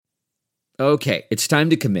Okay, it's time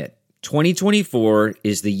to commit. 2024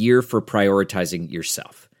 is the year for prioritizing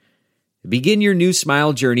yourself. Begin your new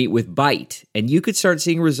smile journey with Byte, and you could start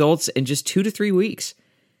seeing results in just 2 to 3 weeks.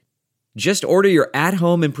 Just order your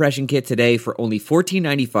at-home impression kit today for only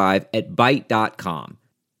 $14.95 at Byte.com.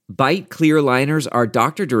 Byte clear liners are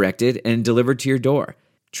doctor-directed and delivered to your door.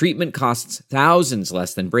 Treatment costs thousands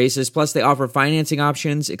less than braces, plus they offer financing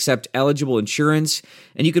options, accept eligible insurance,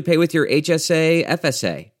 and you could pay with your HSA,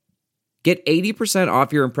 FSA. Get 80%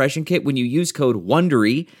 off your impression kit when you use code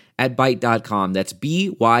WONDERY at Byte.com. That's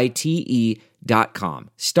BYTE.com.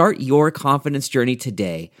 Start your confidence journey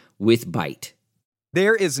today with Byte.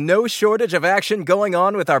 There is no shortage of action going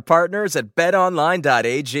on with our partners at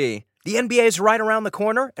betonline.ag. The NBA is right around the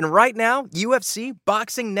corner, and right now, UFC,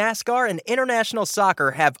 boxing, NASCAR, and international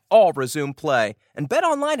soccer have all resumed play. And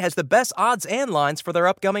BetOnline has the best odds and lines for their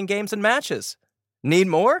upcoming games and matches. Need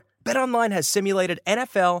more? BetOnline has simulated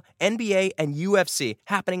NFL, NBA, and UFC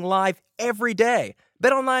happening live every day.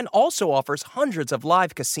 BetOnline also offers hundreds of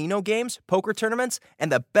live casino games, poker tournaments,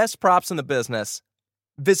 and the best props in the business.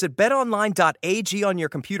 Visit betonline.ag on your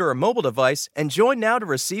computer or mobile device and join now to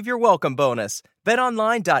receive your welcome bonus.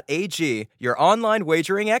 BetOnline.ag, your online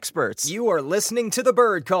wagering experts. You are listening to The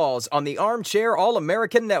Bird Calls on the Armchair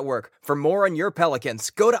All-American Network. For more on your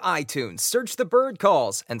Pelicans, go to iTunes, search The Bird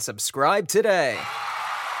Calls, and subscribe today.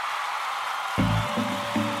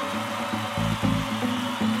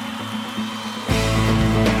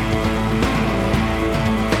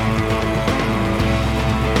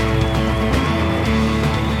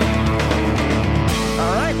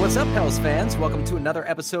 What's up, Pels fans? Welcome to another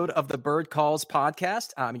episode of the Bird Calls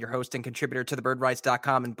podcast. I'm your host and contributor to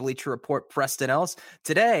thebirdwrites.com and Bleacher Report, Preston Ellis.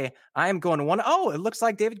 Today, I am going to it looks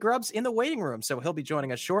like David Grubb's in the waiting room, so he'll be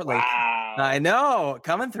joining us shortly. Wow. I know,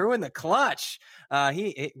 coming through in the clutch.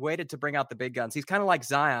 He waited to bring out the big guns. He's kind of like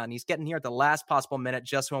Zion. He's getting here at the last possible minute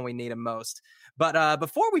just when we need him most. But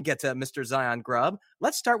before we get to Mr. Zion Grubb,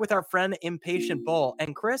 let's start with our friend Impatient Bull.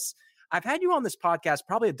 And Chris, I've had you on this podcast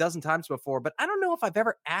probably a dozen times before, but I don't know if I've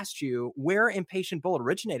ever asked you where Impatient Bull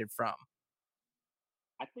originated from.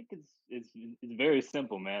 I think it's very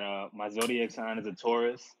simple, man. My zodiac sign is a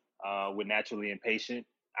Taurus. We're naturally impatient.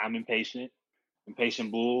 I'm impatient.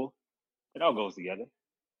 Impatient Bull. It all goes together.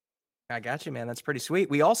 I got you, man. That's pretty sweet.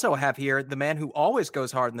 We also have here the man who always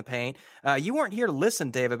goes hard in the paint. You weren't here to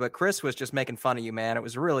listen, David, but Chris was just making fun of you, man. It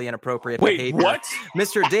was really inappropriate behavior. Wait, what?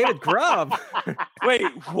 Mr. David Grubb. Wait,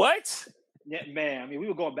 what? Yeah, man. I mean, we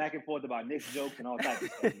were going back and forth about Nick's jokes and all types of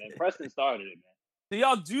stuff, man. Preston started it, man. So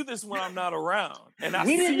y'all do this when I'm not around. And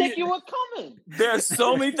We didn't think you were coming. There's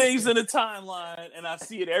so many things in the timeline, and I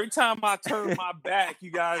see it every time I turn my back.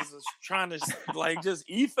 You guys are trying to just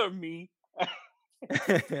ether me.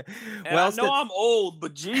 Well, I know I'm old,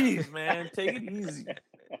 but geez, man, take it easy.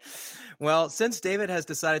 Well, since David has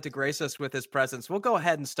decided to grace us with his presence, we'll go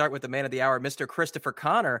ahead and start with the man of the hour, Mr. Christopher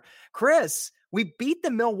Connor. Chris, we beat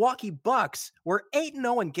the Milwaukee Bucks. We're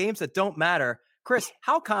 8-0 in games that don't matter. Chris,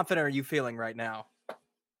 how confident are you feeling right now?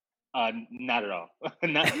 Not at all.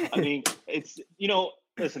 I mean, it's,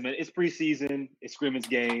 listen, man, it's preseason, it's scrimmage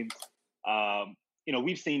games.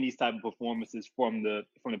 We've seen these type of performances from the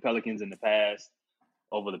Pelicans in the past.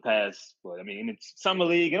 Over the past, it's summer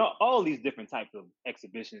league and all these different types of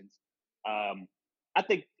exhibitions. I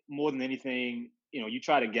think more than anything, you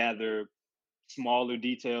try to gather smaller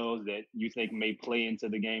details that you think may play into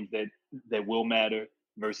the games that will matter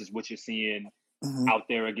versus what you're seeing out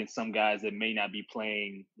there against some guys that may not be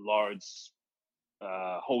playing large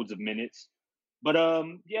holds of minutes. But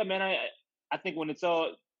yeah, man, I think when it's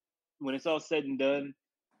all said and done,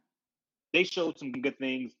 they showed some good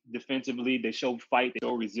things defensively. They showed fight. They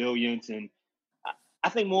showed resilience. And I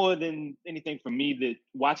think more than anything for me, that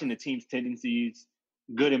watching the team's tendencies,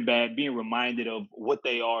 good and bad, being reminded of what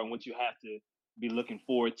they are and what you have to be looking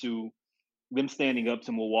forward to, them standing up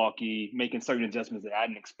to Milwaukee, making certain adjustments that I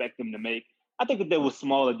didn't expect them to make. I think that there was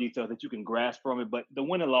smaller details that you can grasp from it, but the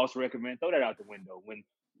win and loss record, man, throw that out the window.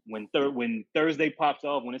 When Thursday pops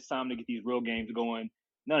off, when it's time to get these real games going,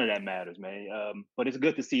 none of that matters, man. But it's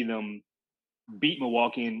good to see them beat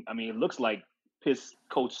Milwaukee. And I mean, it looks like piss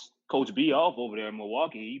Coach B off over there in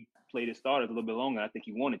Milwaukee. He played his starters a little bit longer than I think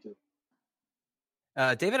he wanted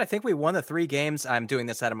to. David, I think we won the 3 games. I'm doing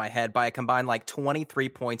this out of my head by a combined 23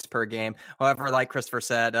 points per game. However, like Christopher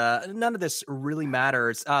said, none of this really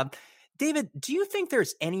matters. David, do you think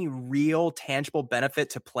there's any real tangible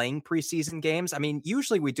benefit to playing preseason games? I mean,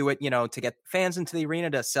 usually we do it, to get fans into the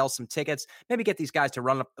arena, to sell some tickets, maybe get these guys to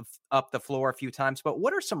run up the floor a few times. But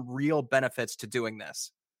what are some real benefits to doing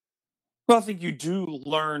this? Well, I think you do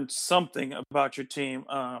learn something about your team.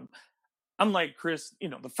 I'm like, Chris,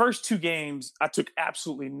 the first 2 games, I took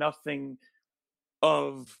absolutely nothing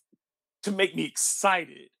to make me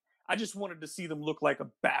excited. I just wanted to see them look like a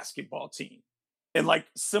basketball team and like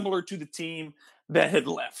similar to the team that had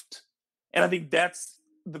left. And I think that's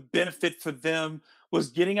the benefit for them, was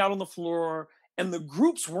getting out on the floor, and the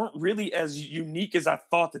groups weren't really as unique as I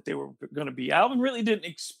thought that they were going to be. Alvin really didn't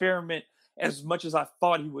experiment as much as I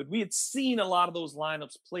thought he would. We had seen a lot of those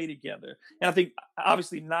lineups play together. And I think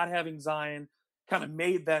obviously not having Zion kind of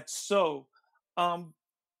made that so.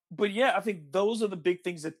 But yeah, I think those are the big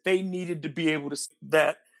things that they needed to be able to see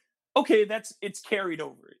that, okay, it's carried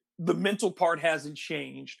over. The mental part hasn't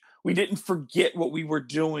changed. We didn't forget what we were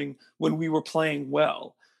doing when we were playing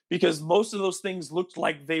well, because most of those things looked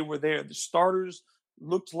like they were there. The starters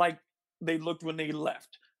looked like they looked when they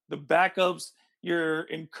left. The backups, you're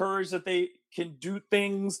encouraged that they can do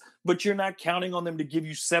things, but you're not counting on them to give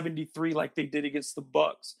you 73 like they did against the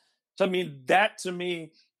Bucks. So, I mean, that to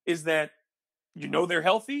me is that, they're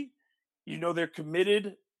healthy, they're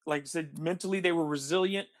committed. Like I said, mentally they were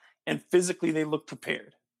resilient, and physically they look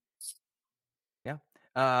prepared. Yeah.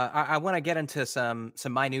 I want to get into some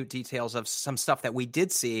minute details of some stuff that we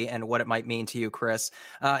did see and what it might mean to you, Chris.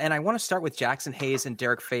 And I want to start with Jackson Hayes and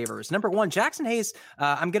Derek Favors. Number one, Jackson Hayes,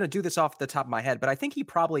 I'm going to do this off the top of my head, but I think he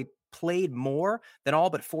probably played more than all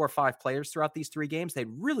but 4 or 5 players throughout these 3 games. They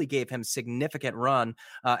really gave him significant run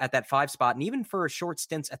at that 5 spot, and even for short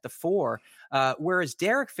stints at the 4. Whereas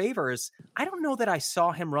Derek Favors, I don't know that I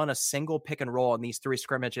saw him run a single pick and roll in these 3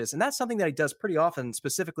 scrimmages, and that's something that he does pretty often,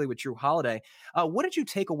 specifically with Drew Holiday. What did you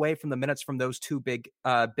take away from the minutes from those 2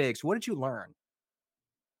 bigs? What did you learn?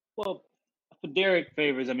 Well, for Derek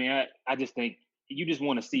Favors, I mean, I just think you just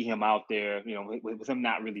want to see him out there, with him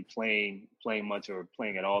not really playing much or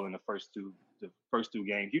playing at all in the first two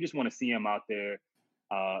games. You just want to see him out there,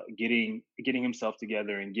 getting himself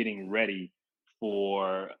together and getting ready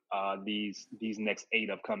for these next 8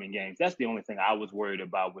 upcoming games. That's the only thing I was worried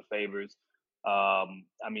about with Favors. I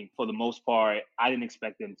mean, for the most part, I didn't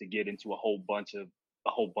expect them to get into a whole bunch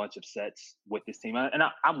of sets with this team. And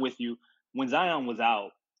I'm with you. When Zion was out,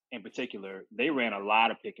 in particular, they ran a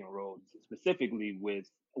lot of pick and rolls, specifically with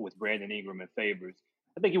Brandon Ingram and Favors.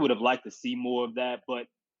 I think he would have liked to see more of that, but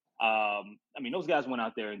I mean, those guys went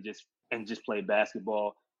out there and just played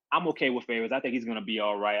basketball. I'm okay with Favors. I think he's going to be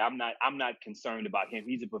all right. I'm not concerned about him.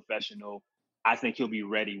 He's a professional. I think he'll be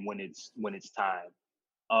ready when it's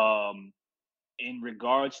time. In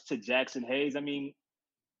regards to Jackson Hayes, I mean,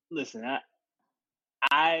 listen,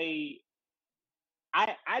 I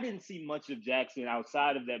didn't see much of Jackson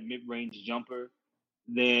outside of that mid-range jumper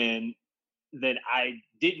than I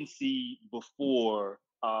didn't see before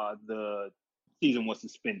the season was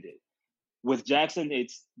suspended. With Jackson,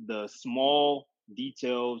 it's the small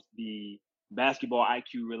details, the basketball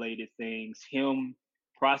IQ related things, him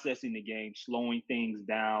processing the game, slowing things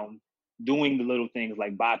down, doing the little things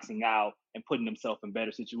like boxing out and putting himself in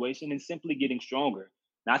better situation and simply getting stronger.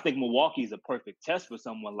 Now, I think Milwaukee is a perfect test for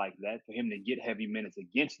someone like that, for him to get heavy minutes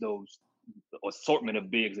against those assortment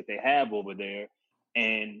of bigs that they have over there,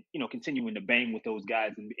 and continuing to bang with those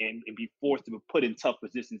guys and be forced to be put in tough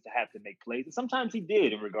positions to have to make plays. And sometimes he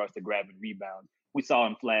did in regards to grabbing rebounds. We saw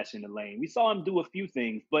him flash in the lane. We saw him do a few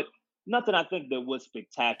things, but nothing I think that was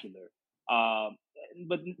spectacular.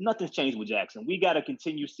 But nothing's changed with Jackson. We got to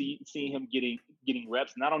continue seeing him getting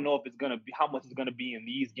reps, and I don't know if it's going to be how much it's going to be in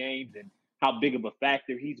these games and how big of a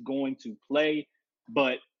factor he's going to play.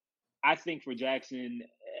 But I think for Jackson,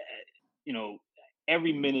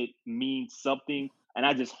 every minute means something. And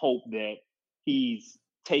I just hope that he's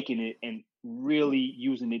taking it and really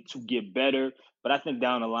using it to get better. But I think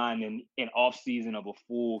down the line in off season of a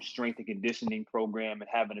full strength and conditioning program and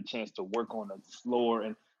having a chance to work on the slower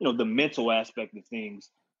and, the mental aspect of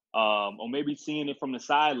things, or maybe seeing it from the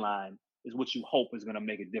sideline is what you hope is going to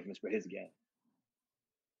make a difference for his game.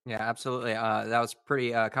 Yeah, absolutely. That was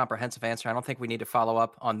pretty comprehensive answer. I don't think we need to follow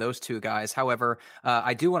up on those 2 guys. However,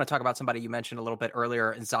 I do want to talk about somebody you mentioned a little bit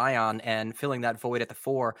earlier, Zion, and filling that void at the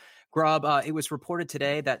 4. Grubb, it was reported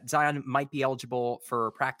today that Zion might be eligible for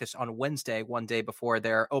practice on Wednesday, one day before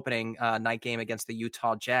their opening night game against the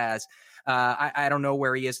Utah Jazz. I don't know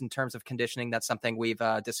where he is in terms of conditioning. That's something we've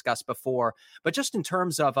discussed before. But just in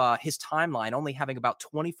terms of his timeline, only having about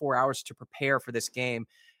 24 hours to prepare for this game,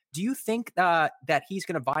 do you think that he's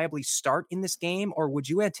going to viably start in this game, or would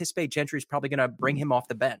you anticipate Gentry's probably going to bring him off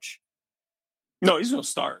the bench? No, he's going to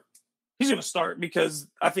start. He's going to start because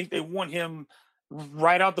I think they want him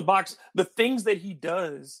right out the box. The things that he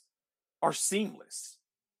does are seamless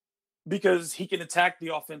because he can attack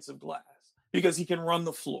the offensive glass, because he can run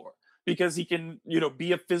the floor, because he can,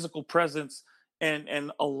 be a physical presence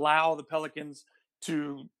and allow the Pelicans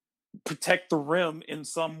to protect the rim in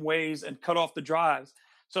some ways and cut off the drives.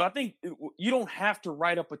 So I think you don't have to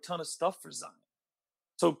write up a ton of stuff for Zion.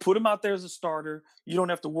 So put him out there as a starter. You don't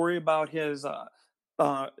have to worry about his,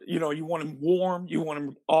 you want him warm. You want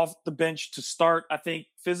him off the bench to start, I think,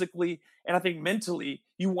 physically. And I think mentally,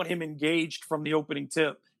 you want him engaged from the opening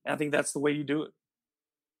tip. And I think that's the way you do it.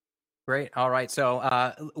 Great. All right.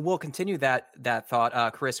 So we'll continue that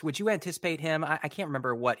thought. Chris, would you anticipate him? I can't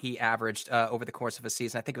remember what he averaged over the course of a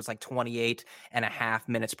season. I think it was like 28 and a half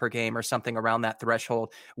minutes per game or something around that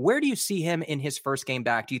threshold. Where do you see him in his first game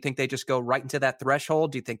back? Do you think they just go right into that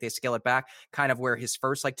threshold? Do you think they scale it back kind of where his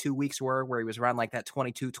first 2 weeks were, where he was around like that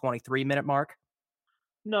 22, 23 minute mark?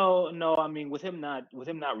 No. I mean, with him not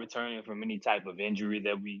returning from any type of injury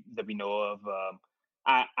that we know of,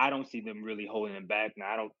 I don't see them really holding him back.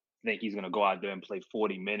 Now, I don't think he's going to go out there and play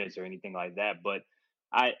 40 minutes or anything like that. But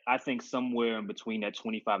I think somewhere in between that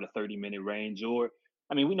 25 to 30-minute range, or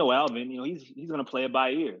I mean, we know Alvin. He's going to play it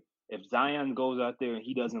by ear. If Zion goes out there and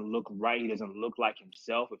he doesn't look right, he doesn't look like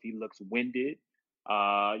himself. If he looks winded,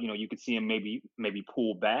 you could see him maybe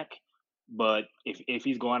pull back. But if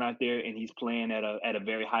he's going out there and he's playing at a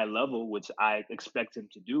very high level, which I expect him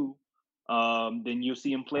to do, then you'll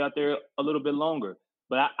see him play out there a little bit longer.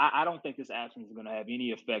 But I don't think this absence is going to have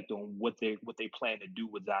any effect on what they plan to do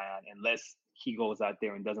with Zion unless he goes out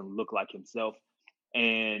there and doesn't look like himself.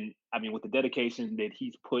 And I mean, with the dedication that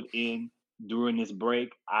he's put in during this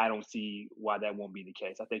break, I don't see why that won't be the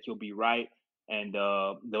case. I think he'll be right, and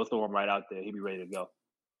they'll throw him right out there. He'll be ready to go.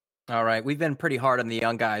 All right. We've been pretty hard on the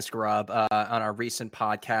young guys, Grubb, on our recent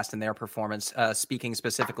podcast and their performance, speaking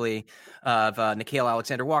specifically of Nickeil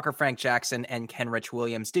Alexander-Walker, Frank Jackson, and Kenrich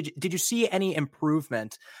Williams. Did you see any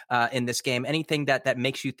improvement in this game? Anything that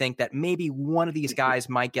makes you think that maybe one of these guys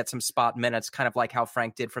might get some spot minutes, kind of like how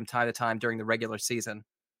Frank did from time to time during the regular season?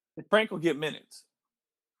 Frank will get minutes.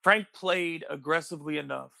 Frank played aggressively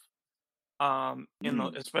enough,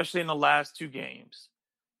 especially in the last two games,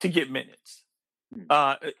 to get minutes.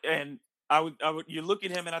 And I would you look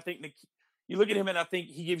at him and I think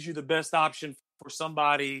he gives you the best option for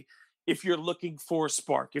somebody if you're looking for a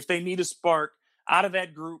spark. If they need a spark out of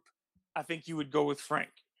that group, I think you would go with Frank,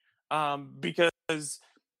 because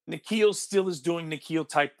Nickeil still is doing Nickeil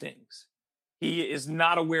type things. He is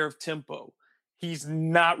not aware of tempo. He's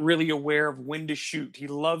not really aware of when to shoot. He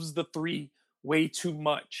loves the three way too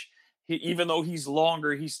much. Even though he's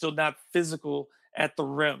longer, he's still not physical at the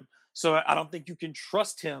rim. So I don't think you can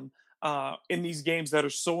trust him in these games that are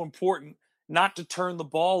so important not to turn the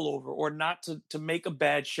ball over or not to make a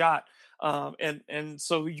bad shot. And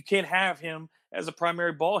so you can't have him as a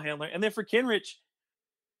primary ball handler. And then for Kenrich,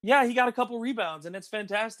 yeah, he got a couple rebounds, and that's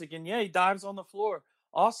fantastic. And, yeah, he dives on the floor.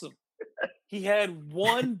 Awesome. He had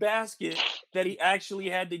one basket that he actually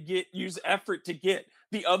had to use effort to get.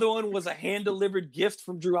 The other one was a hand-delivered gift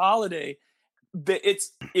from Drew Holiday.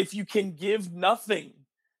 If you can give nothing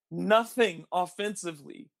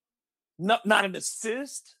offensively, not an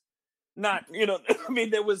assist,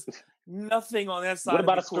 there was nothing on that side. What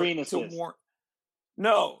about of the a screen court assist? To warrant.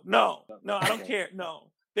 No, I don't care.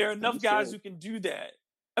 No, there are enough guys who can do that.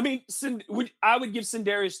 I mean, I would give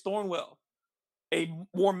Sindarius Thornwell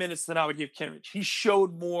more minutes than I would give Kenrich. He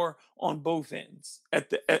showed more on both ends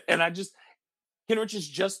Kenrich is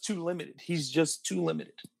just too limited. He's just too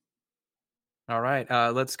limited. All right,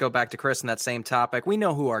 let's go back to Chris on that same topic. We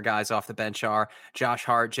know who our guys off the bench are: Josh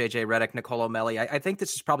Hart, JJ Redick, Nicolo Melli. I think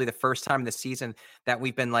this is probably the first time in the season that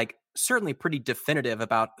we've been certainly pretty definitive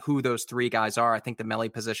about who those three guys are. I think the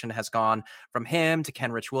Melli position has gone from him to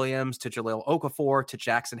Kenrich Williams to Jahlil Okafor to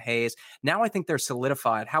Jackson Hayes. Now I think they're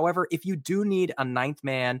solidified. However, if you do need a ninth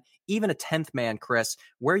man, even a 10th man, Chris,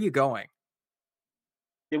 where are you going?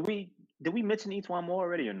 Did we mention Etuan Moore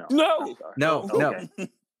already or no? No.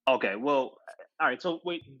 Okay, well, all right. So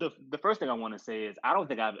wait, the first thing I want to say is I don't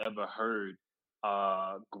think I've ever heard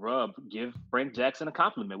Grubb give Frank Jackson a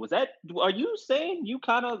compliment. Are you saying you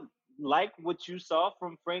kind of like what you saw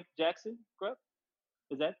from Frank Jackson, Grubb?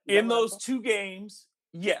 Is that in those two games?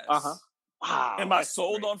 Yes. Wow. Am I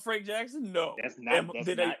sold on Frank Jackson? No. That's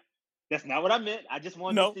not what I meant. I just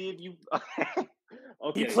wanted to see if you.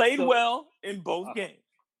 Okay. He played well in both games.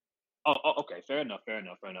 Oh, okay. Fair enough.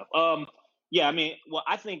 Yeah, I mean, well,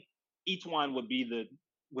 I think Etuan would be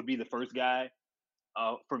the first guy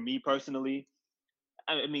for me personally.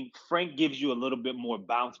 I mean, Frank gives you a little bit more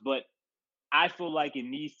bounce, but I feel like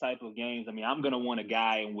in these type of games, I mean, I'm going to want a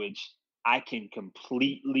guy in which I can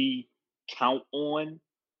completely count on,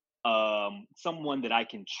 someone that I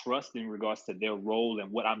can trust in regards to their role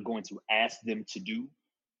and what I'm going to ask them to do.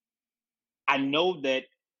 I know that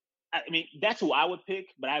I mean, that's who I would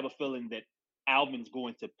pick, but I have a feeling that Alvin's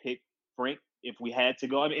going to pick Frank if we had to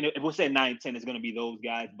go. I mean, if we're saying 9-10, it's going to be those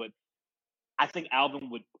guys, but I think Alvin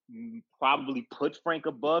would probably put Frank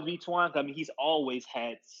above Etuan. I mean, he's always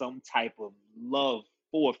had some type of love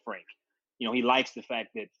for Frank. You know, he likes the fact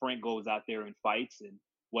that Frank goes out there and fights, and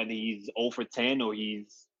whether he's 0 for 10 or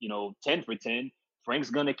he's, 10 for 10,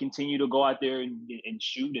 Frank's going to continue to go out there and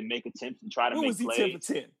shoot and make attempts and try to When make was he plays. 10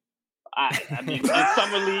 for 10? I mean,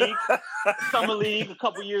 in Summer League a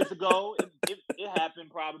couple years ago, it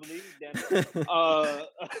happened probably.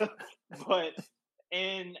 But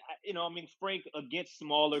I mean, Frank against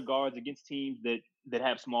smaller guards, against teams that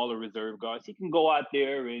have smaller reserve guards, he can go out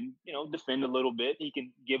there and defend a little bit. He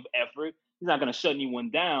can give effort. He's not going to shut anyone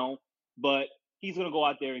down, but he's going to go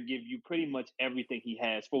out there and give you pretty much everything he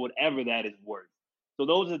has for whatever that is worth. So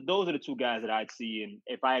those are the two guys that I'd see, and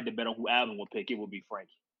if I had to bet on who Alvin would pick, it would be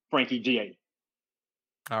Frankie G8.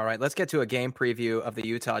 All right, let's get to a game preview of the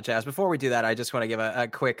Utah Jazz. Before we do that, I just want to give a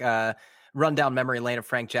quick rundown memory lane of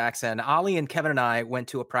Frank Jackson. Ollie and Kevin and I went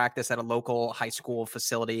to a practice at a local high school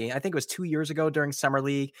facility. I think it was 2 years ago during Summer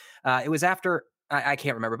League. It was after, I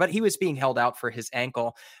can't remember, but he was being held out for his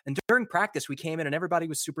ankle. And during practice, we came in and everybody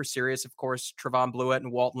was super serious. Of course, Trevon Blewett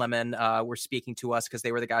and Walt Lemon were speaking to us because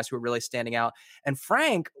they were the guys who were really standing out. And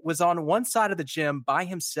Frank was on one side of the gym by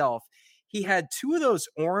himself. He had two of those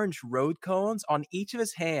orange road cones on each of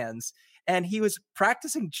his hands, and he was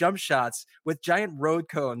practicing jump shots with giant road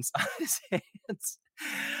cones on his hands.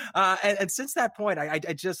 And since that point,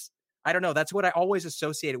 I don't know. That's what I always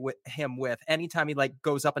associated with him with. Anytime he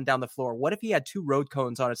goes up and down the floor, what if he had two road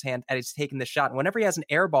cones on his hand and he's taking the shot? And whenever he has an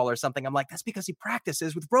air ball or something, I'm like, that's because he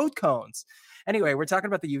practices with road cones. Anyway, we're talking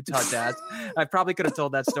about the Utah Jazz. I probably could have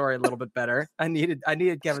told that story a little bit better. I needed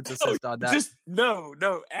Kevin's assist on that. No.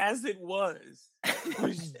 As it was,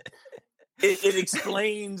 it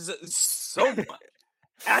explains so much.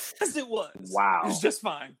 As it was, wow, it was just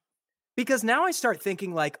fine. Because now I start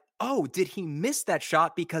thinking oh, did he miss that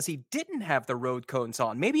shot because he didn't have the road cones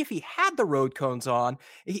on? Maybe if he had the road cones on,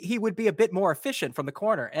 he would be a bit more efficient from the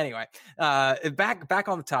corner. Anyway, back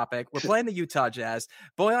on the topic. We're playing the Utah Jazz.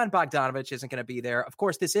 Bojan Bogdanovic isn't going to be there. Of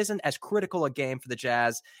course, this isn't as critical a game for the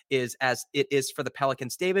Jazz as it is for the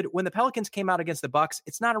Pelicans. David, when the Pelicans came out against the Bucks,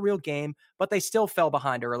 it's not a real game, but they still fell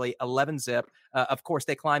behind early, 11-zip. Of course,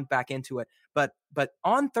 they climbed back into it. But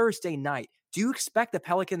on Thursday night, do you expect the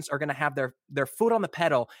Pelicans are going to have their foot on the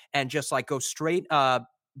pedal and just go straight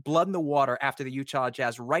blood in the water after the Utah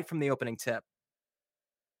Jazz right from the opening tip?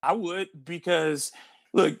 I would, because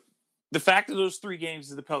look, the fact of those three games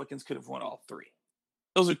is the Pelicans could have won all three.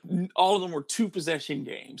 All of them were 2-possession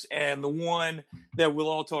games, and the one that we'll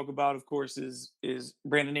all talk about, of course, is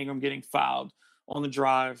Brandon Ingram getting fouled on the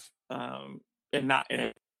drive, and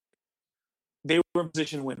they were in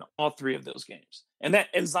position to win all three of those games.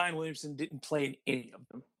 And Zion Williamson didn't play in any of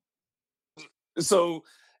them. So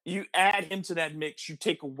you add him to that mix, you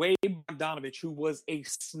take away Bogdanovic, who was a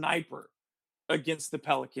sniper against the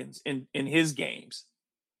Pelicans in his games.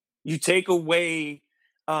 You take away,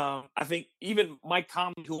 I think, even Mike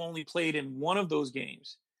Conley, who only played in one of those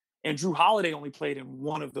games, and Drew Holiday only played in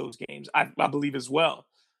one of those games, I believe, as well.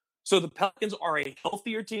 So the Pelicans are a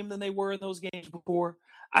healthier team than they were in those games before.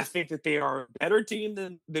 I think that they are a better team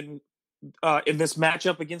than in this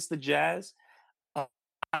matchup against the Jazz. I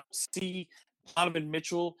don't see Donovan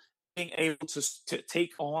Mitchell being able to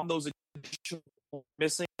take on those additional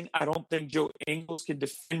missing. I don't think Joe Ingles can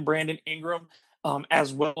defend Brandon Ingram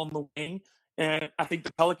as well on the wing. And I think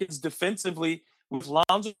the Pelicans defensively, with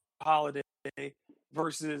Lonzo Holiday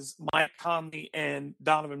versus Mike Conley and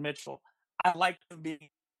Donovan Mitchell, I like them being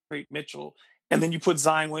great Mitchell. And then you put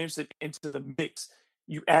Zion Williamson into the mix.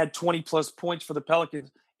 You add 20-plus points for the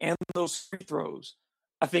Pelicans and those free throws.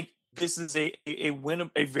 I think this is a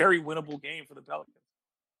very winnable game for the Pelicans.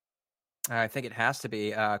 I think it has to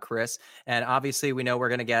be, Chris. And obviously, we know we're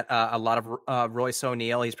going to get a lot of Royce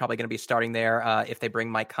O'Neal. He's probably going to be starting there if they bring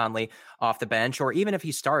Mike Conley off the bench. Or even if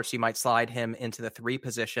he starts, you might slide him into the 3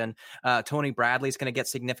 position. Tony Bradley's going to get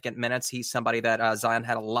significant minutes. He's somebody that Zion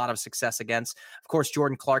had a lot of success against. Of course,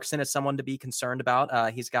 Jordan Clarkson is someone to be concerned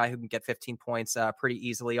about. He's a guy who can get 15 points pretty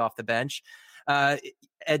easily off the bench.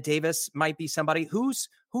 Ed Davis might be somebody who's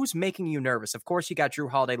making you nervous. Of course, you got Drew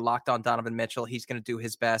Holiday locked on Donovan Mitchell. He's going to do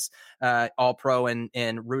his best. All pro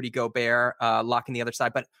and Rudy Gobert locking the other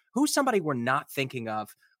side. But who's somebody we're not thinking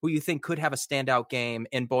of who you think could have a standout game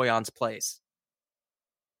in Bojan's place?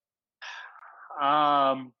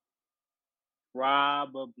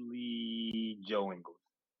 Probably Joe Ingles.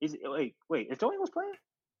 Wait, is Joe Ingles playing?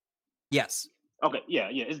 Yes. Okay, yeah.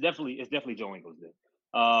 It's definitely Joe Ingles then.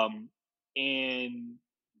 And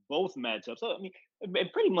both matchups. So, I mean,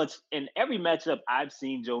 pretty much in every matchup I've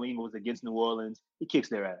seen Joe Ingles against New Orleans, he kicks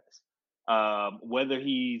their ass. Whether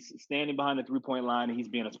he's standing behind the 3-point line and he's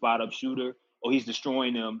being a spot up shooter, or he's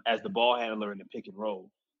destroying them as the ball handler in the pick and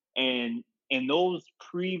roll. And in those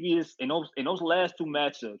last two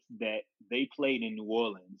matchups that they played in New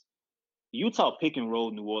Orleans, Utah pick and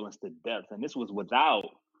roll New Orleans to death, and this was without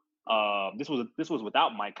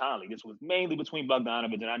without Mike Conley. This was mainly between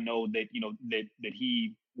Bogdanovich, and I know that that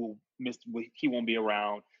he won't be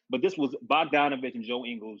around. But this was Bogdanovich and Joe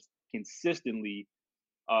Ingles consistently.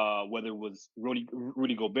 Whether it was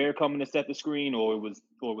Rudy Gobert coming to set the screen, or it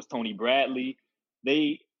was Tony Bradley,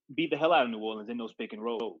 they beat the hell out of New Orleans in those pick and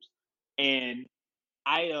rolls. And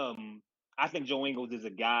I think Joe Ingles is a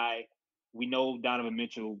guy. We know Donovan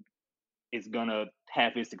Mitchell is gonna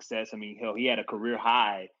have his success. I mean, hell, he had a career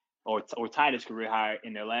high or tied his career high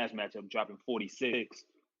in their last matchup, dropping 46.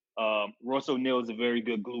 Royce O'Neal is a very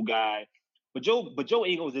good glue guy, but Joe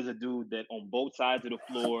Ingles is a dude that on both sides of the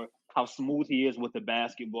floor, how smooth he is with the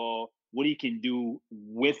basketball, what he can do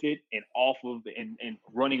with it and off of and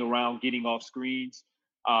running around, getting off screens.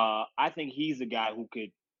 I think he's a guy who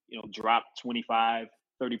could drop 25,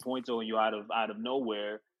 30 points on you out of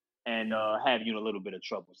nowhere and have you in a little bit of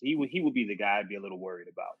trouble. So he would be the guy I'd be a little worried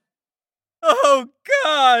about. Oh,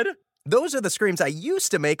 God! Those are the screams I used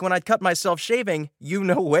to make when I'd cut myself shaving you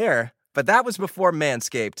know where. But that was before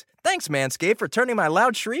Manscaped. Thanks, Manscaped, for turning my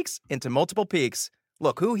loud shrieks into multiple peaks.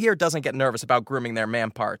 Look, who here doesn't get nervous about grooming their man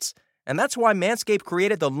parts? And that's why Manscaped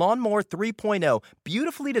created the Lawnmower 3.0,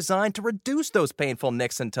 beautifully designed to reduce those painful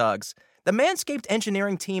nicks and tugs. The Manscaped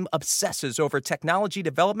engineering team obsesses over technology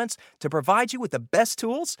developments to provide you with the best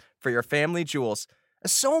tools for your family jewels.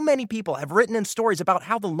 So many people have written in stories about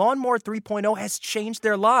how the Lawnmower 3.0 has changed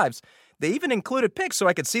their lives. They even included pics so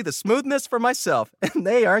I could see the smoothness for myself, and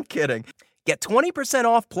they aren't kidding. Get 20%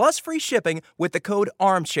 off plus free shipping with the code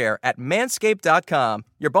ARMCHAIR at manscaped.com.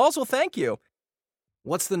 Your balls will thank you.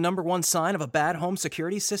 What's the number one sign of a bad home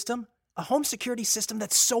security system? A home security system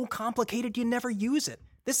that's so complicated you never use it.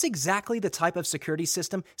 This is exactly the type of security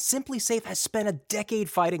system SimpliSafe has spent a decade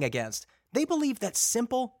fighting against. They believe that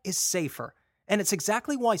simple is safer. And it's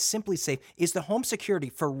exactly why SimpliSafe is the home security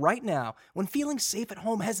for right now, when feeling safe at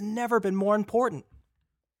home has never been more important.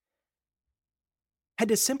 Head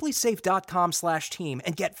to simplysafe.com/team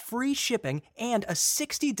and get free shipping and a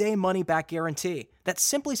 60-day money-back guarantee. That's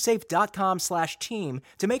simplysafe.com/team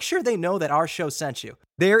to make sure they know that our show sent you.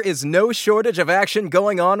 There is no shortage of action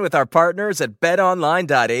going on with our partners at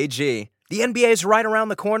betonline.ag. The NBA is right around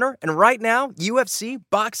the corner, and right now, UFC,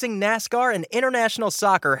 boxing, NASCAR, and international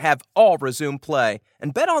soccer have all resumed play.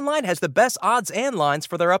 And BetOnline has the best odds and lines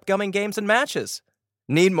for their upcoming games and matches.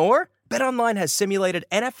 Need more? BetOnline has simulated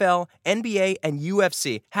NFL, NBA, and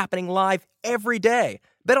UFC happening live every day.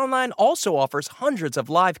 BetOnline also offers hundreds of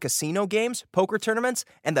live casino games, poker tournaments,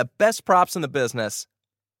 and the best props in the business.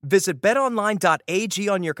 Visit betonline.ag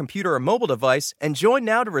on your computer or mobile device and join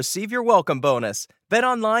now to receive your welcome bonus.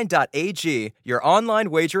 BetOnline.ag, your online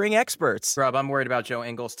wagering experts. Rob, I'm worried about Joe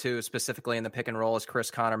Ingles too, specifically in the pick and roll, as Chris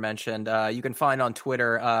Connor mentioned. You can find on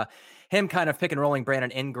Twitter him kind of pick and rolling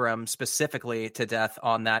Brandon Ingram specifically to death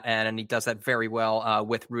on that end, and he does that very well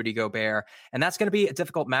with Rudy Gobert. And that's going to be a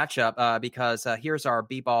difficult matchup because here's our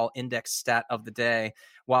B-ball index stat of the day.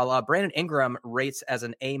 While Brandon Ingram rates as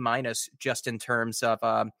an A- just in terms of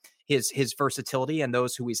his versatility and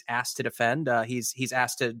those who he's asked to defend, he's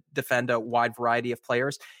asked to defend a wide variety of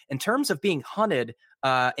players. In terms of being hunted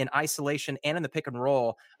in isolation and in the pick and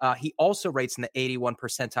roll, he also rates in the 81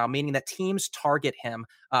 percentile, meaning that teams target him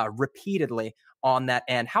repeatedly on that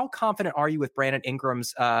end. How confident are you with Brandon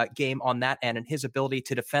Ingram's game on that end and his ability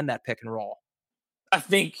to defend that pick and roll? I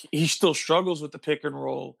think he still struggles with the pick and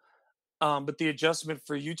roll. But the adjustment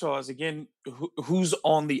for Utah is, again, who's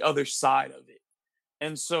on the other side of it.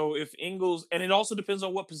 And so if Ingles, and it also depends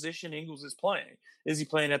on what position Ingles is playing. Is he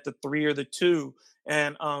playing at the 3 or the 2?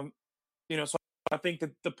 And, so I think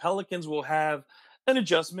that the Pelicans will have an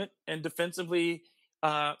adjustment. And defensively,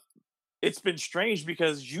 it's been strange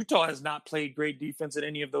because Utah has not played great defense in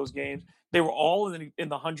any of those games. They were all in the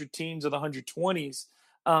 100 teams or the 120s.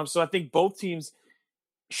 So I think both teams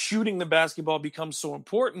shooting the basketball becomes so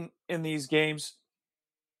important in these games.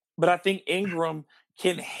 But I think Ingram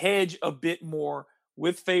can hedge a bit more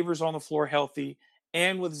with Favors on the floor healthy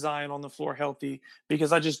and with Zion on the floor healthy,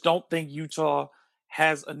 because I just don't think Utah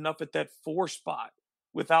has enough at that 4 spot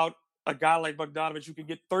without a guy like Bogdanovich who can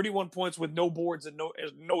get 31 points with no boards and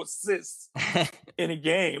no assists in a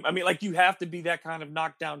game. I mean, like, you have to be that kind of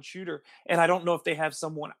knockdown shooter. And I don't know if they have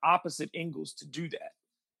someone opposite Ingles to do that.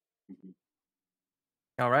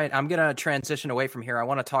 All right, I'm going to transition away from here. I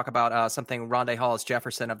want to talk about something Rondé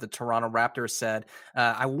Hollis-Jefferson of the Toronto Raptors said.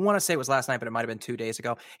 I want to say it was last night, but it might have been 2 days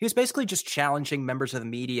ago. He was basically just challenging members of the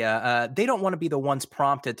media. They don't want to be the ones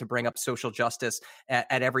prompted to bring up social justice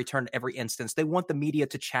at every turn, every instance. They want the media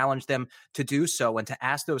to challenge them to do so and to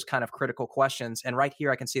ask those kind of critical questions. And right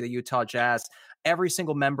here, I can see the Utah Jazz. Every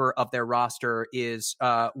single member of their roster is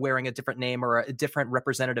wearing a different name or a different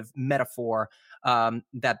representative metaphor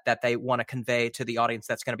that they want to convey to the audience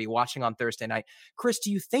that's going to be watching on Thursday night. Chris,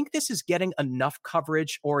 do you think this is getting enough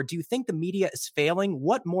coverage, or do you think the media is failing?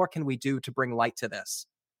 What more can we do to bring light to this?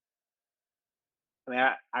 I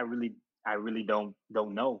mean, I really don't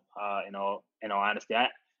know. In all honesty,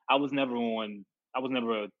 I was never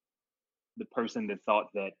the person that thought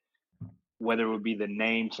that whether it would be the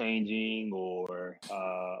name changing or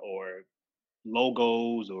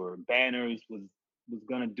logos or banners was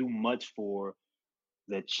going to do much for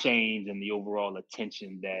the change and the overall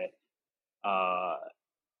attention that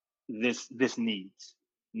this needs.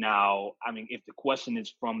 Now, I mean, if the question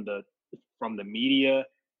is from the media,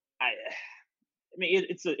 I mean,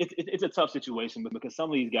 it's a tough situation because some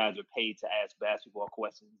of these guys are paid to ask basketball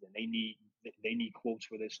questions and they need quotes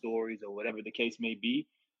for their stories or whatever the case may be.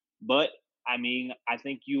 But I mean, I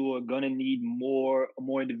think you are going to need more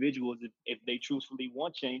individuals if they truthfully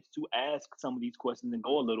want change to ask some of these questions and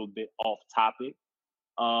go a little bit off topic.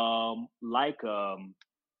 I'm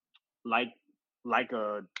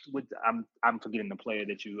forgetting the player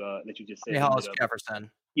that you just said. Hollis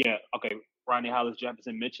Jefferson. Yeah, okay. Ronnie Hollis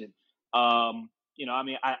Jefferson mentioned. I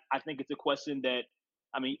mean, I think it's a question that,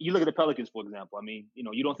 I mean, you look at the Pelicans, for example. I mean,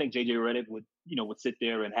 you don't think JJ Redick would sit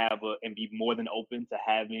there and and be more than open to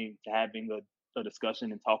having a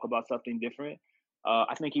discussion and talk about something different.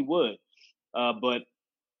 I think he would, but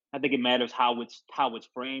I think it matters how it's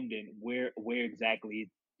framed and where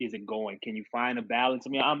exactly is it going. Can you find a balance? I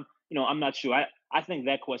mean, I'm not sure. I think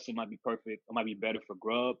that question might be perfect. It might be better for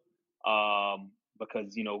Grubb,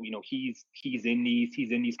 because he's in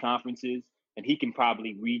these conferences and he can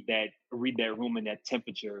probably read that room and that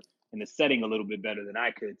temperature and the setting a little bit better than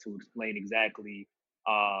I could to explain exactly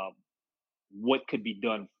what could be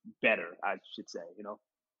done better, I should say.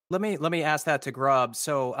 Let me ask that to Grubb.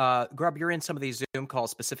 So, Grubb, you're in some of these Zoom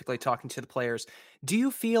calls specifically talking to the players. Do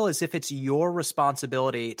you feel as if it's your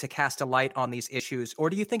responsibility to cast a light on these issues, or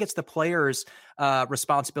do you think it's the players'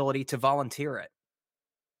 responsibility to volunteer it?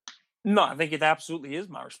 No, I think it absolutely is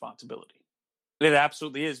my responsibility. It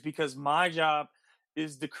absolutely is, because my job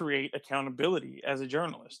is to create accountability as a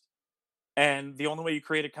journalist. And the only way you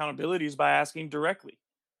create accountability is by asking directly,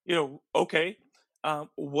 okay,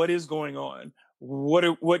 what is going on?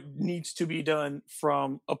 What needs to be done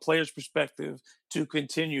from a player's perspective to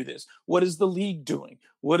continue this? What is the league doing?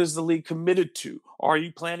 What is the league committed to? Are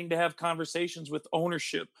you planning to have conversations with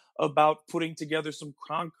ownership about putting together some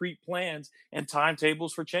concrete plans and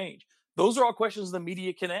timetables for change? Those are all questions the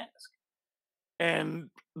media can ask. And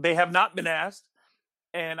they have not been asked.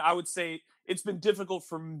 And I would say it's been difficult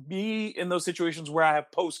for me in those situations where I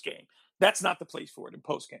have post game. That's not the place for it in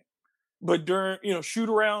post game. But during, shoot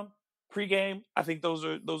around, pre-game, I think those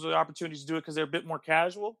are opportunities to do it because they're a bit more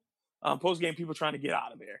casual. Post-game, people trying to get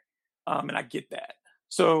out of there. And I get that.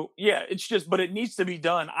 So, yeah, but it needs to be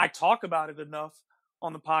done. I talk about it enough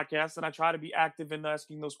on the podcast, and I try to be active in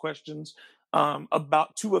asking those questions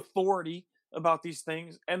to authority about these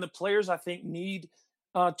things. And the players, I think, need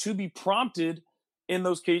to be prompted in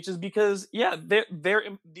those cases because, yeah, the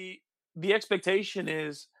expectation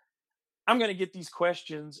is, I'm going to get these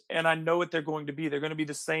questions and I know what they're going to be. They're going to be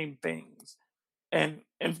the same things. And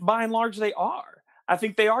by and large, they are. I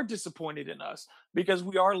think they are disappointed in us because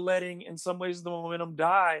we are letting, in some ways, the momentum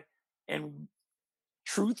die. And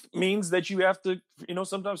truth means that you have to,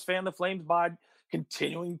 sometimes fan the flames by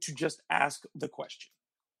continuing to just ask the question.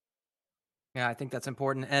 Yeah, I think that's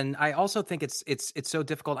important. And I also think it's so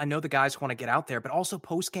difficult. I know the guys want to get out there, but also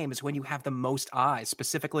post game is when you have the most eyes,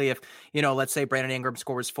 specifically if, let's say Brandon Ingram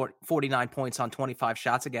scores 49 points on 25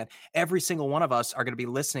 shots again. Every single one of us are going to be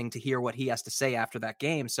listening to hear what he has to say after that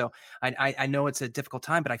game. So I know it's a difficult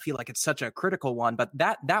time, but I feel like it's such a critical one. But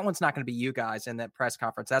that one's not going to be you guys in that press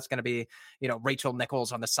conference. That's going to be, Rachel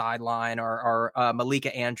Nichols on the sideline or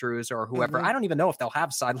Malika Andrews or whoever. Mm-hmm. I don't even know if they'll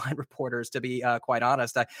have sideline reporters, to be quite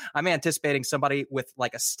honest. I'm anticipating getting somebody with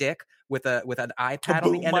like a stick with an iPad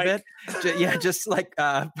on the end of it. Just like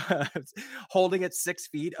holding it 6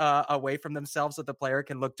 feet away from themselves so the player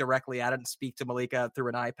can look directly at it and speak to Malika through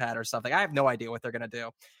an iPad or something. I have no idea what they're going to do.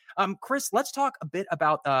 Chris, let's talk a bit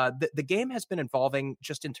about the game has been evolving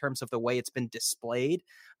just in terms of the way it's been displayed.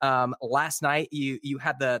 Last night, you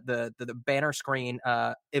had the banner screen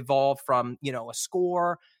evolve from a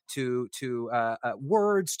score to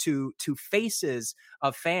words to faces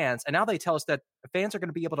of fans, and now they tell us that fans are going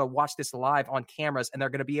to be able to watch this live on cameras, and they're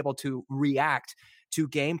going to be able to react to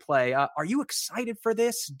gameplay. Are you excited for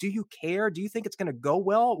this? Do you care? Do you think it's going to go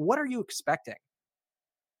well? What are you expecting?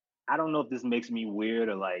 I don't know if this makes me weird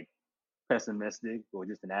or like pessimistic or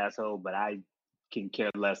just an asshole, but I can care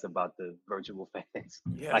less about the virtual fans.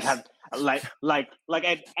 Yes. At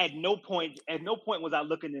no point was I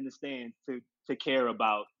looking in the stands to care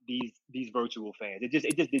about these virtual fans.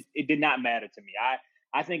 It did not matter to me.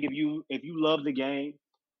 I think if you love the game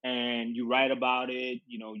and you write about it,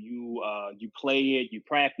 you play it, you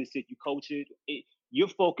practice it, you coach it, you're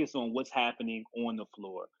focused on what's happening on the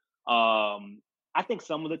floor. I think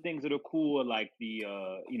some of the things that are cool are like the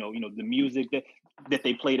the music that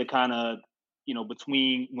they play to kind of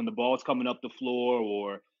between when the ball's coming up the floor,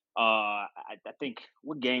 or I think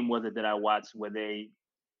what game was it that I watched where they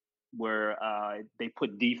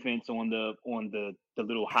put defense on the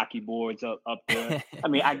little hockey boards up there. I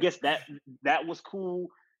mean, I guess that was cool,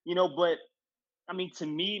 but I mean, to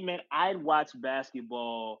me, man, I'd watch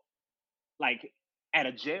basketball like at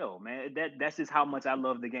a jail, man. That's just how much I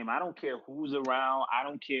love the game. I don't care who's around. I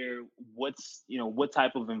don't care what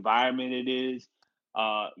type of environment it is.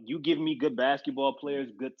 You give me good basketball players,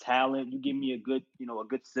 good talent. You give me a good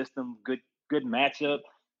system, good matchup.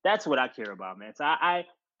 That's what I care about, man. So I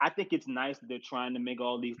think it's nice that they're trying to make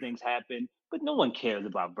all these things happen, but no one cares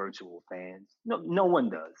about virtual fans. No one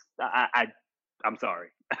does. I'm sorry.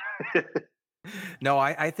 No,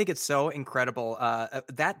 I think it's so incredible.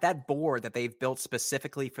 That board that they've built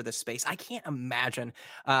specifically for the space, I can't imagine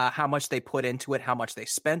how much they put into it, how much they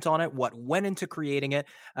spent on it, what went into creating it.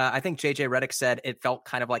 I think JJ Redick said it felt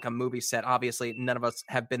kind of like a movie set. Obviously, none of us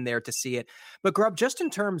have been there to see it. But Grub, just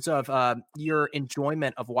in terms of your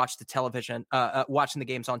enjoyment of watching the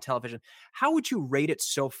games on television, how would you rate it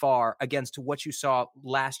so far against what you saw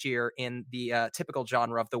last year in the typical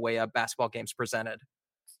genre of the way basketball games presented?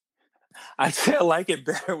 I'd say I like it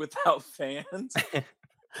better without fans.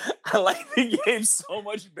 I like the game so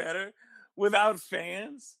much better without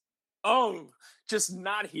fans. Oh, just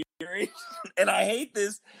not hearing. And I hate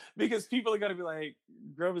this because people are going to be like,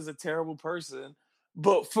 Grub is a terrible person.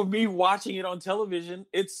 But for me, watching it on television,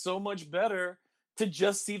 it's so much better to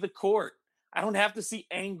just see the court. I don't have to see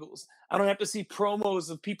angles. I don't have to see promos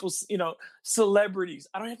of people's, celebrities.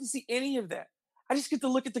 I don't have to see any of that. I just get to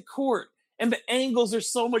look at the court. And the angles are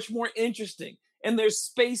so much more interesting. And there's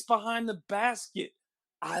space behind the basket.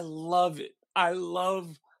 I love it. I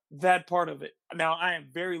love that part of it. Now, I am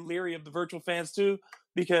very leery of the virtual fans too,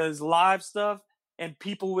 because live stuff and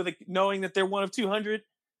people knowing that they're one of 200,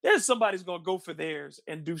 there's somebody's going to go for theirs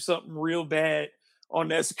and do something real bad on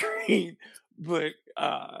that screen. But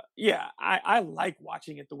I like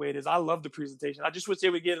watching it the way it is. I love the presentation. I just wish they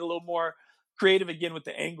would get a little more creative again with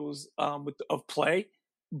the angles of play.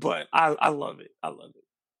 But I love it. I love it.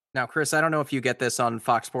 Now, Chris, I don't know if you get this on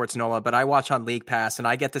Fox Sports NOLA, but I watch on League Pass, and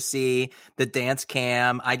I get to see the dance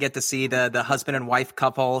cam. I get to see the husband and wife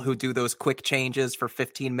couple who do those quick changes for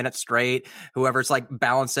 15 minutes straight. Whoever's like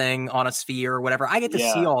balancing on a sphere or whatever. I get to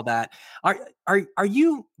see all that. Are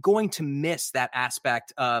you going to miss that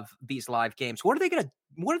aspect of these live games? What are they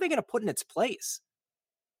gonna put in its place?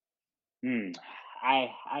 And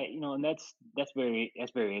that's very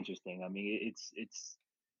interesting. I mean,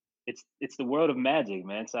 it's the world of magic,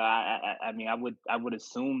 man. So I mean, I would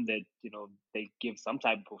assume that they give some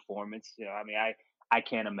type of performance. I mean, I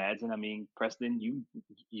can't imagine. I mean, Preston,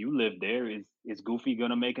 you live there. Is Goofy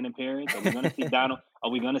gonna make an appearance? Are we gonna see Donald?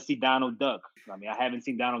 Are we gonna see Donald Duck? I mean, I haven't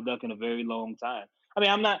seen Donald Duck in a very long time. I mean,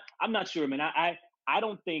 I'm not sure, man. I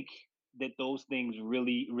don't think that those things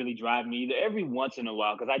really drive me either. Every once in a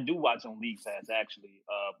while, because I do watch on League Pass actually,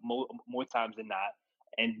 more times than not.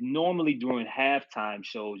 And normally during halftime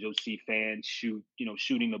shows, you'll see fans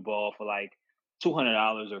shooting the ball for like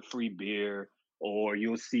 $200 or free beer, or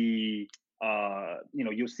you'll see a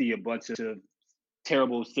bunch of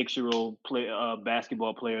terrible 6-year-old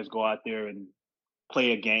basketball players go out there and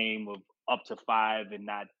play a game of up to 5 and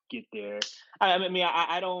not get there.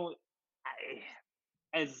 I don't.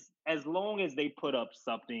 As long as they put up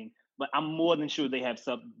something, but I'm more than sure they have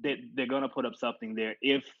something. They're gonna put up something there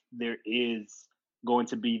if there is going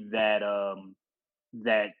to be that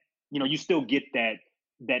you still get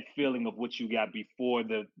that feeling of what you got before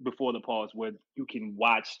the pause, where you can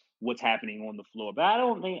watch what's happening on the floor. But I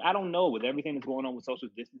don't know, with everything that's going on with social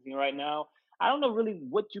distancing right now, I don't know really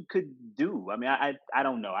what you could do. I mean, I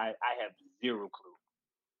don't know. I have zero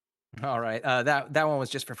clue. All right. That one was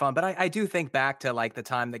just for fun, but I do think back to like the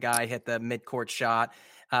time the guy hit the midcourt shot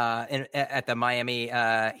at the Miami.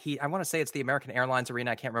 I want to say it's the American Airlines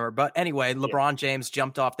Arena. I can't remember, but anyway, LeBron James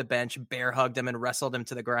jumped off the bench, bear hugged him, and wrestled him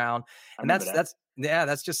to the ground. And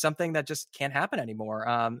that's just something that just can't happen anymore.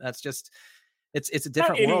 That's just it's a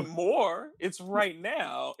different not world anymore. It's right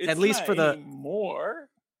now. It's at least for the more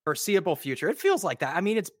foreseeable future. It feels like that. I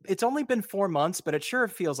mean, it's only been 4 months, but it sure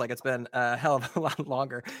feels like it's been a hell of a lot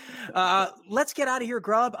longer. Let's get out of here,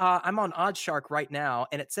 Grub. I'm on OddsShark right now,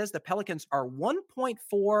 and it says the Pelicans are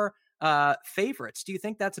 1.4 favorites. Do you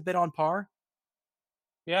think that's a bit on par?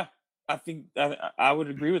 Yeah, I think I would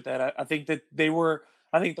agree with that. I think that they were.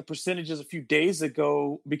 I think the percentages a few days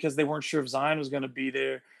ago, because they weren't sure if Zion was going to be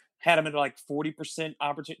there, had them at like 40%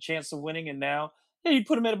 chance of winning, and now you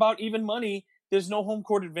put them at about even money. There's no home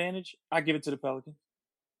court advantage. I give it to the Pelicans.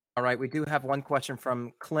 All right, we do have one question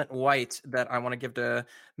from Clint White that I want to give to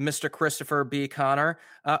Mr. Christopher B. Connor.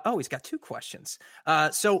 He's got 2 questions.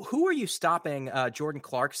 So who are you stopping Jordan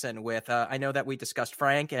Clarkson with? I know that we discussed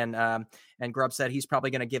Frank, and Grubb said he's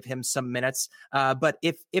probably going to give him some minutes. But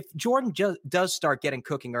if Jordan does start getting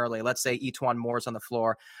cooking early, let's say Etuan Moore's on the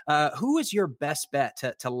floor, who is your best bet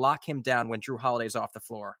to lock him down when Drew Holiday's off the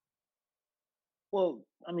floor? Well,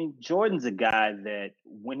 I mean, Jordan's a guy that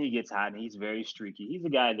when he gets hot, and he's very streaky, he's a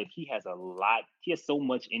guy that he has so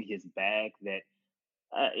much in his bag that,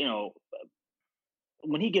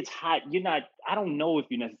 when he gets hot, I don't know if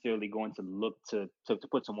you're necessarily going to look to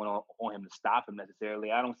put someone on him to stop him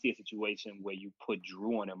necessarily. I don't see a situation where you put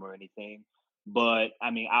Drew on him or anything. But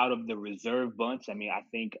I mean, out of the reserve bunch, I mean, I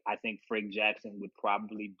think Frank Jackson would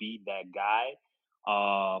probably be that guy.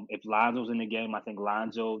 If Lonzo's in the game, I think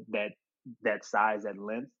Lonzo, that size, that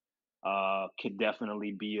length, could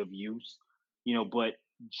definitely be of use. But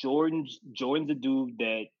Jordan's a dude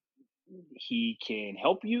that he can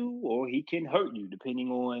help you or he can hurt you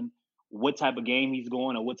depending on what type of game he's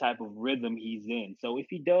going or what type of rhythm he's in. So if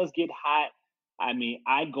he does get hot, I mean,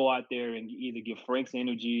 I'd go out there and either give Frank's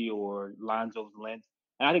energy or Lonzo's length.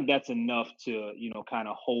 And I think that's enough to, kind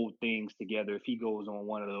of hold things together if he goes on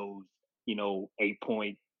one of those,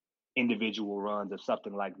 8-point individual runs or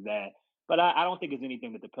something like that. But I don't think it's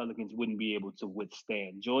anything that the Pelicans wouldn't be able to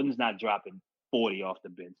withstand. Jordan's not dropping 40 off the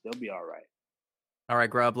bench. They'll be all right. All right,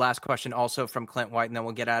 Grubb, last question also from Clint White, and then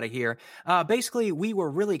we'll get out of here. Basically, we were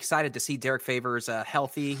really excited to see Derek Favors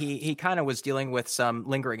healthy. He kind of was dealing with some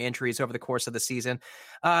lingering injuries over the course of the season.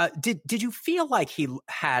 Did you feel like he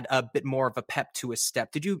had a bit more of a pep to his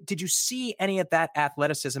step? Did you see any of that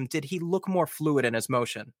athleticism? Did he look more fluid in his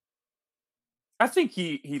motion? I think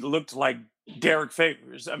he looked like Derek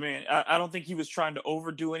Favors. I mean, I don't think he was trying to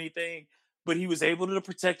overdo anything, but he was able to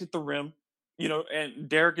protect at the rim. And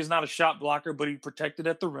Derek is not a shot blocker, but he protected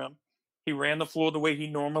at the rim. He ran the floor the way he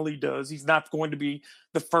normally does. He's not going to be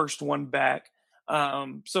the first one back.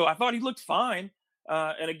 So I thought he looked fine.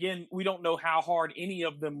 And again, we don't know how hard any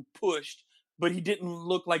of them pushed, but he didn't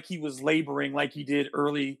look like he was laboring like he did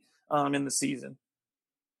early in the season.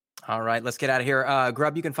 All right, let's get out of here.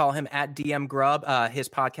 Grubb, you can follow him at DM Grubb. His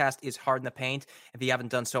podcast is Hard in the Paint. If you haven't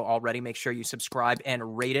done so already, make sure you subscribe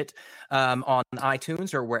and rate it on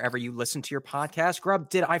iTunes or wherever you listen to your podcast.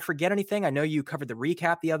 Grubb, did I forget anything? I know you covered the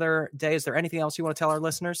recap the other day. Is there anything else you want to tell our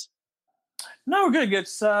listeners? No, we're going to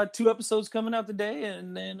get 2 episodes coming out today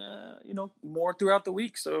and then, more throughout the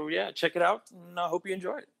week. So, yeah, check it out, and I hope you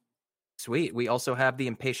enjoy it. Sweet. We also have the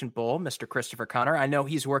Impatient Bull, Mr. Christopher Connor. I know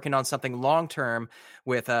he's working on something long-term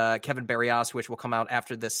with Kevin Barrios, which will come out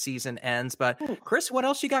after this season ends. But Chris, what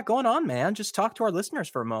else you got going on, man? Just talk to our listeners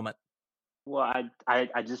for a moment. Well,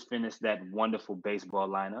 I just finished that wonderful baseball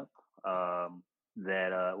lineup,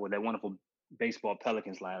 that wonderful baseball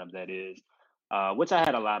Pelicans lineup, that is, which I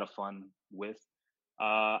had a lot of fun with.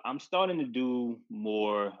 I'm starting to do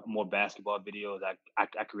more basketball videos.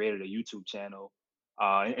 I created a YouTube channel.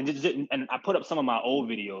 And I put up some of my old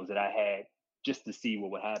videos that I had just to see what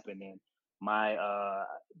would happen. And my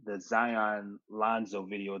the Zion Lonzo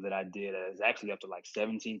video that I did is actually up to like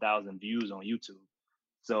 17,000 views on YouTube.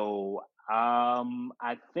 So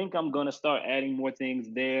I think I'm gonna start adding more things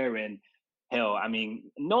there. And hell, I mean,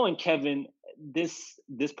 knowing Kevin, this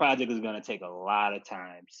project is gonna take a lot of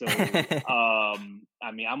time. So I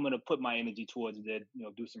mean, I'm gonna put my energy towards it.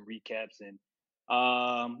 Do some recaps and.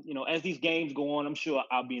 As these games go on, I'm sure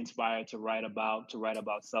I'll be inspired to write about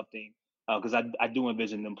something because I do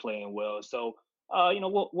envision them playing well. So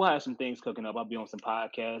we'll have some things cooking up. I'll be on some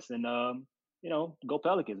podcasts and go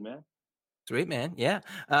Pelicans, man. Sweet, man. Yeah.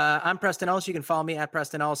 I'm Preston Ellis. You can follow me at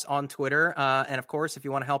Preston Ellis on Twitter. And of course, if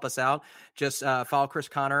you want to help us out, just follow Chris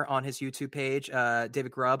Connor on his YouTube page,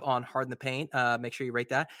 David Grubb on Hard in the Paint. Make sure you rate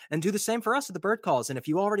that and do the same for us at the Bird Calls. And if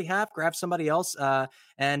you already have, grab somebody else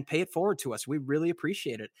and pay it forward to us. We really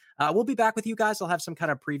appreciate it. We'll be back with you guys. I'll have some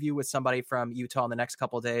kind of preview with somebody from Utah in the next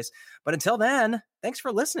couple of days. But until then, thanks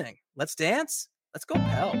for listening. Let's dance. Let's go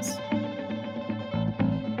Pels.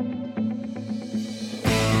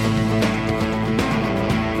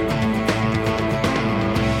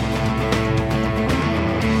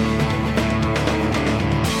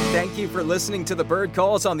 Thank you for listening to the Bird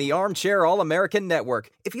Calls on the Armchair All-American Network.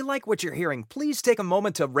 If you like what you're hearing, please take a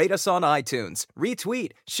moment to rate us on iTunes,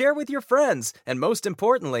 retweet, share with your friends, and most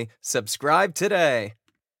importantly, subscribe today.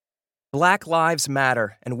 Black Lives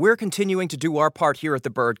Matter, and we're continuing to do our part here at the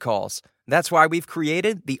Bird Calls. That's why we've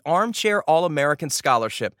created the Armchair All-American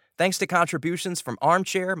Scholarship. Thanks to contributions from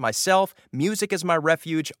Armchair, myself, Music is My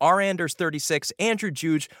Refuge, R. Anders36, Andrew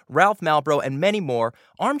Juge, Ralph Malbrough, and many more,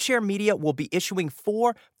 Armchair Media will be issuing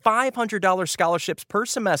 4 $500 scholarships per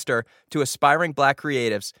semester to aspiring Black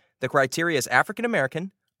creatives. The criteria is African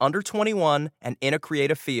American, under 21, and in a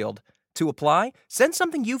creative field. To apply, send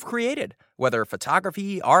something you've created, whether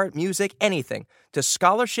photography, art, music, anything, to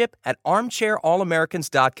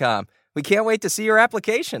scholarship@armchairallamericans.com. We can't wait to see your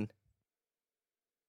application.